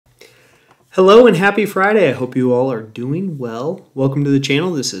Hello and happy Friday. I hope you all are doing well. Welcome to the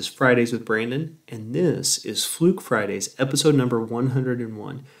channel. This is Fridays with Brandon, and this is Fluke Fridays, episode number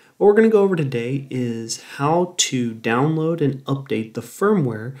 101. What we're going to go over today is how to download and update the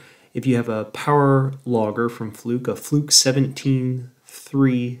firmware if you have a power logger from Fluke, a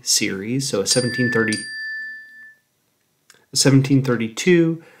Fluke-1738 series, so a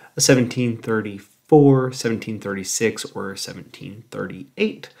 1732, a 1734, 1736, or a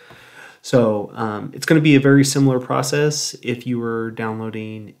 1738. So it's going to be a very similar process if you were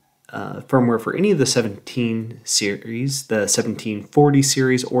downloading firmware for any of the 17 series, the 1740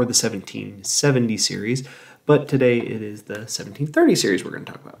 series or the 1770 series, but today it is the 1730 series we're going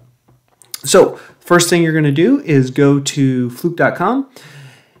to talk about. So first thing you're going to do is go to fluke.com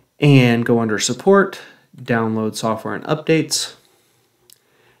and go under support, download software and updates.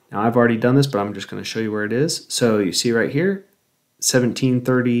 Now I've already done this, but I'm just going to show you where it is. So you see right here,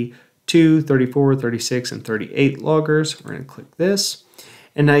 1732, 34, 36, and 38 loggers. We're going to click this.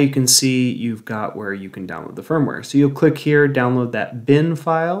 And now you can see you've got where you can download the firmware. So you'll click here, download that bin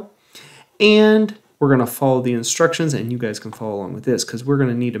file, and we're going to follow the instructions, and you guys can follow along with this because we're going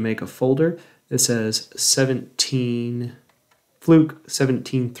to need to make a folder that says Fluke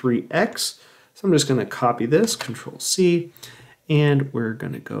 173X. So I'm just going to copy this, Control C, and we're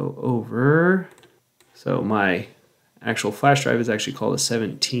going to go over. So my actual flash drive is actually called a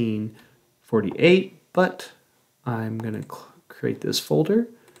 1748, but I'm going to create this folder.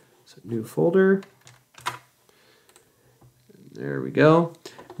 So new folder. There we go.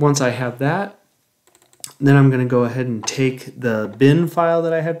 Once I have that, then I'm going to go ahead and take the bin file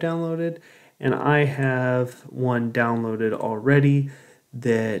that I have downloaded, and I have one downloaded already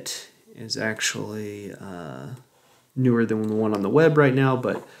that is actually newer than the one on the web right now,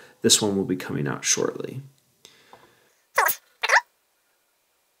 but this one will be coming out shortly.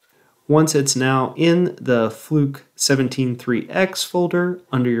 Once it's now in the Fluke 173X folder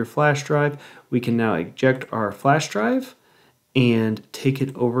under your flash drive, we can now eject our flash drive and take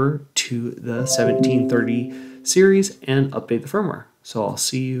it over to the 1730 series and update the firmware. So I'll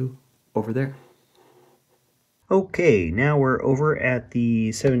see you over there. Okay, now we're over at the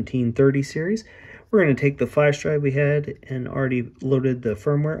 1730 series. We're going to take the flash drive we had and already loaded the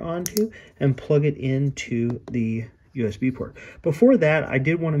firmware onto and plug it into the USB port. Before that, I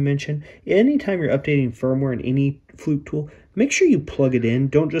did want to mention, anytime you're updating firmware in any Fluke tool, make sure you plug it in.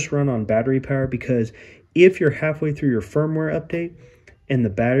 Don't just run on battery power, because if you're halfway through your firmware update and the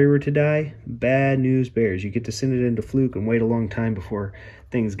battery were to die, bad news bears. You get to send it into Fluke and wait a long time before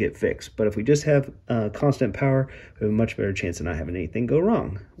things get fixed. But if we just have constant power, we have a much better chance of not having anything go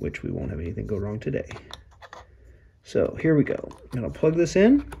wrong, which we won't have anything go wrong today. So here we go. I'm going to plug this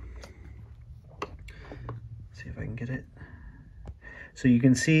in. See if I can get it. So you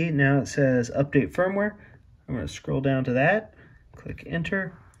can see now it says update firmware. I'm going to scroll down to that, click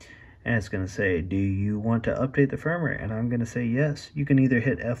enter, and it's going to say, do you want to update the firmware? And I'm going to say yes. You can either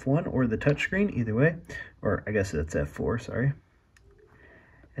hit F1 or the touchscreen, either way, or I guess that's F4, sorry.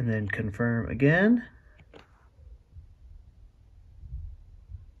 And then confirm again.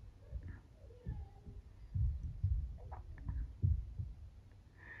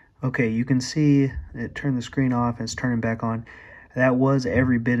 Okay, you can see it turned the screen off and it's turning back on. That was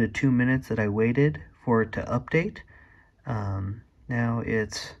every bit of 2 minutes that I waited for it to update. Now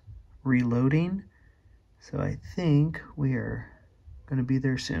it's reloading, so I think we are going to be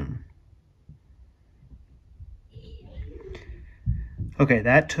there soon. Okay,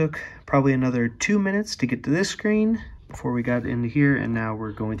 that took probably another 2 minutes to get to this screen before we got into here, and now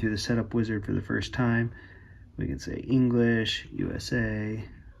we're going through the setup wizard for the first time. We can say English, USA.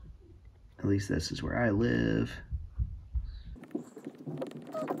 At least this is where I live.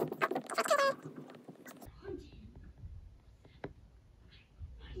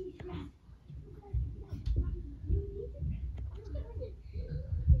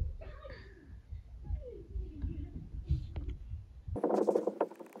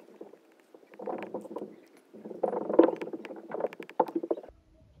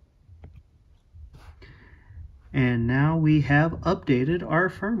 And now we have updated our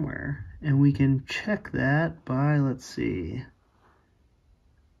firmware. And we can check that by, let's see,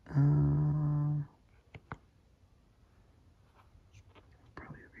 probably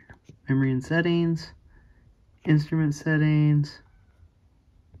over here. Memory and settings, instrument settings,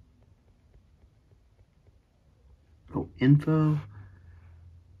 oh, info,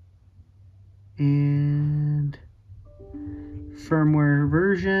 and firmware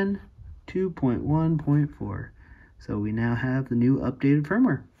version 2.1.4. So we now have the new updated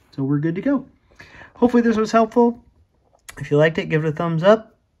firmware. So we're good to go. Hopefully this was helpful. If you liked it, give it a thumbs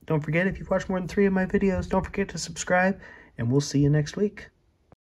up. Don't forget, if you've watched more than 3 of my videos, don't forget to subscribe, and we'll see you next week.